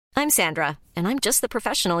I'm Sandra, and I'm just the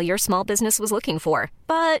professional your small business was looking for.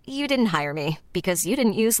 But you didn't hire me because you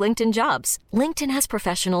didn't use LinkedIn Jobs. LinkedIn has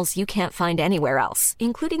professionals you can't find anywhere else,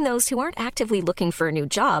 including those who aren't actively looking for a new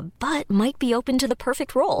job, but might be open to the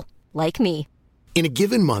perfect role, like me. In a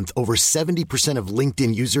given month, over 70% of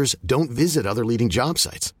LinkedIn users don't visit other leading job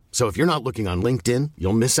sites. So if you're not looking on LinkedIn,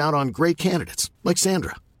 you'll miss out on great candidates like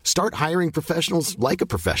Sandra. Start hiring professionals like a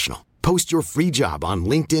professional. Post your free job on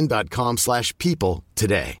linkedin.com/people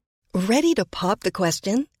today. Ready to pop the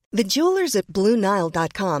question? The jewelers at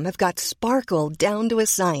BlueNile.com have got sparkle down to a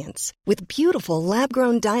science with beautiful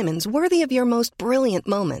lab-grown diamonds worthy of your most brilliant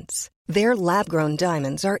moments. Their lab-grown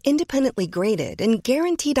diamonds are independently graded and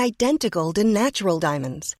guaranteed identical to natural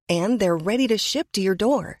diamonds, and they're ready to ship to your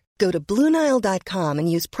door. Go to BlueNile.com and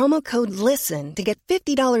use promo code LISTEN to get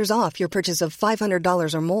 $50 off your purchase of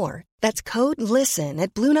 $500 or more. That's code LISTEN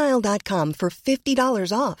at BlueNile.com for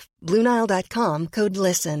 $50 off. BlueNile.com, code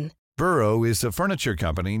LISTEN. Burrow is a furniture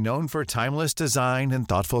company known for timeless design and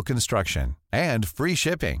thoughtful construction, and free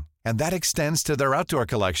shipping, and that extends to their outdoor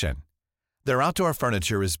collection. Their outdoor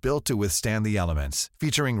furniture is built to withstand the elements,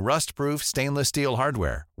 featuring rust-proof stainless steel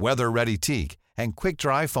hardware, weather-ready teak, and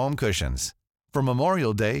quick-dry foam cushions. For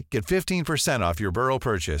Memorial Day, get 15% off your Burrow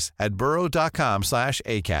purchase at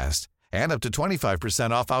burrow.com/ACAST and up to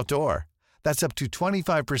 25% off outdoor. That's up to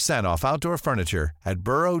 25% off outdoor furniture at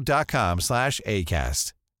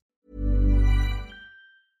burrow.com/ACAST.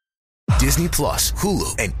 Disney Plus,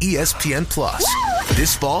 Hulu, and ESPN Plus.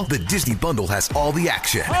 This fall, the Disney Bundle has all the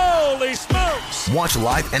action. Holy smokes! Watch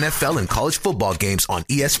live NFL and college football games on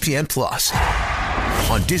ESPN Plus.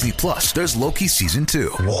 On Disney Plus, there's Loki Season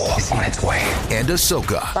 2. War is on its way. And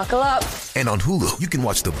Ahsoka. Buckle up. And on Hulu, you can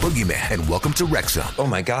watch The Boogeyman and Welcome to Wrexham. Oh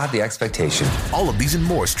my God, the expectation. All of these and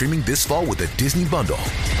more streaming this fall with the Disney Bundle.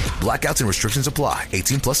 Blackouts and restrictions apply.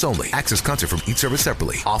 18 plus only. Access content from each service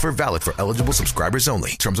separately. Offer valid for eligible subscribers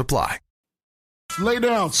only. Terms apply. Lay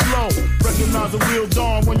down slow, recognize the real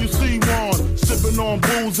dawn when you see one. Sipping on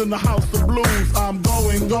booze in the house of blues. I'm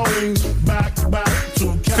going back to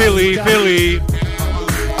Cali. Philly.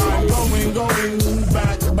 I'm going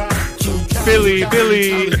back to Cali.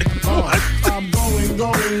 Philly. I'm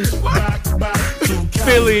going back to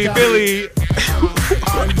Cali. Philly.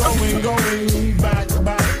 I'm going back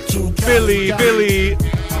to Cali. Philly.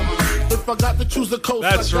 If I got to choose the coast,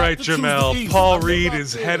 That's right, Jamel. Paul Reed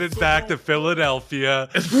is headed back to Philadelphia.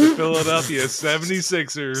 The Philadelphia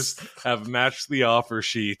 76ers have matched the offer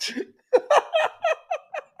sheet.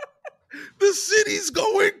 The city's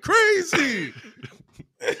going crazy.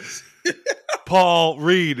 Paul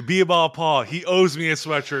Reed, BBall Paul, he owes me a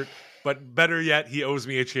sweatshirt, but better yet, he owes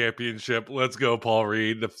me a championship. Let's go, Paul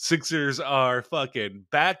Reed. The Sixers are fucking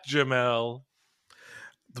back, Jamel.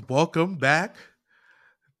 Welcome back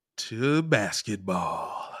to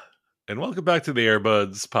basketball. And welcome back to the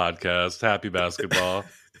Airbuds podcast. Happy basketball.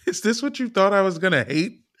 Is this what you thought I was going to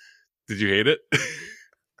hate? Did you hate it?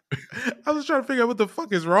 I was trying to figure out what the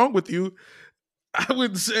fuck is wrong with you. I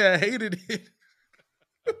wouldn't say I hated it.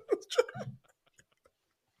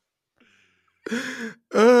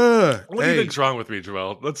 What do you think's wrong with me,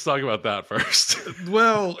 Joel? Let's talk about that first.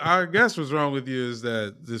 Well, I guess what's wrong with you is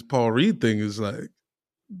that this Paul Reed thing is like,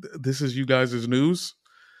 this is you guys' news.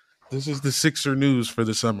 This is the Sixer news for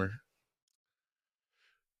the summer.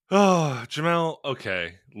 Oh, Jamel.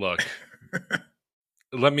 Okay, look.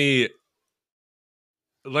 Let me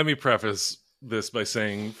preface this by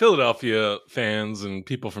saying Philadelphia fans and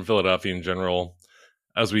people from Philadelphia in general,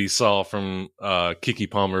 as we saw from Keke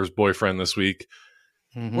Palmer's boyfriend this week,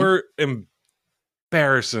 were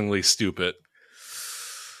embarrassingly stupid.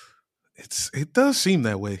 It does seem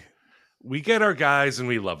that way. We get our guys and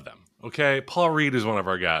we love them. Okay, Paul Reed is one of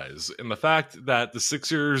our guys. And the fact that the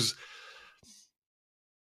Sixers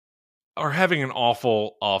are having an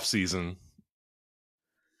awful offseason,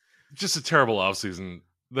 just a terrible offseason.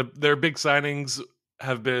 Their big signings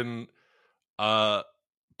have been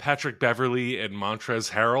Patrick Beverley and Montrezl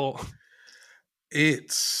Harrell.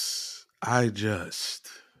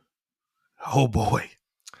 Oh boy.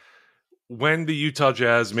 When the Utah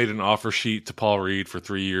Jazz made an offer sheet to Paul Reed for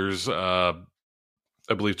 3 years,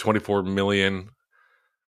 I believe $24 million.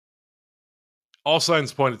 All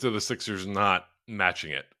signs pointed to the Sixers not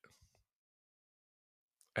matching it.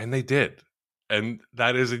 And they did. And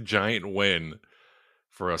that is a giant win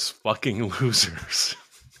for us fucking losers.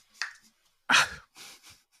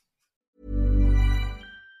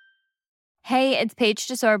 Hey, it's Paige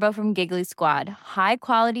DeSorbo from Giggly Squad. High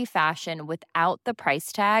quality fashion without the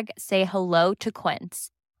price tag. Say hello to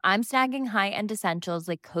Quince. I'm snagging high-end essentials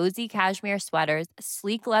like cozy cashmere sweaters,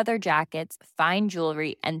 sleek leather jackets, fine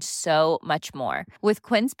jewelry, and so much more. With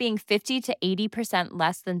Quince being 50 to 80%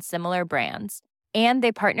 less than similar brands. And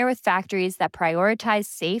they partner with factories that prioritize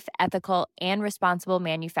safe, ethical, and responsible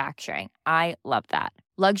manufacturing. I love that.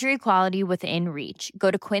 Luxury quality within reach.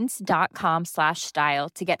 Go to quince.com/style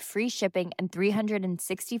to get free shipping and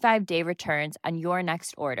 365-day returns on your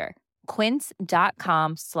next order.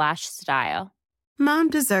 Quince.com/style. Mom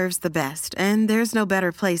deserves the best, and there's no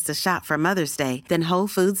better place to shop for Mother's Day than Whole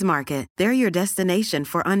Foods Market. They're your destination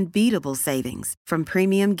for unbeatable savings, from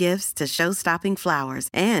premium gifts to show-stopping flowers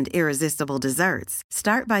and irresistible desserts.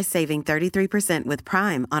 Start by saving 33% with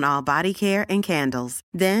Prime on all body care and candles.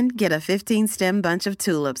 Then get a 15-stem bunch of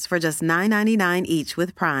tulips for just $9.99 each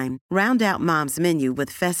with Prime. Round out Mom's menu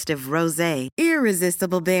with festive rosé,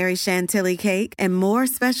 irresistible berry chantilly cake, and more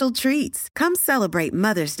special treats. Come celebrate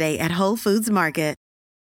Mother's Day at Whole Foods Market.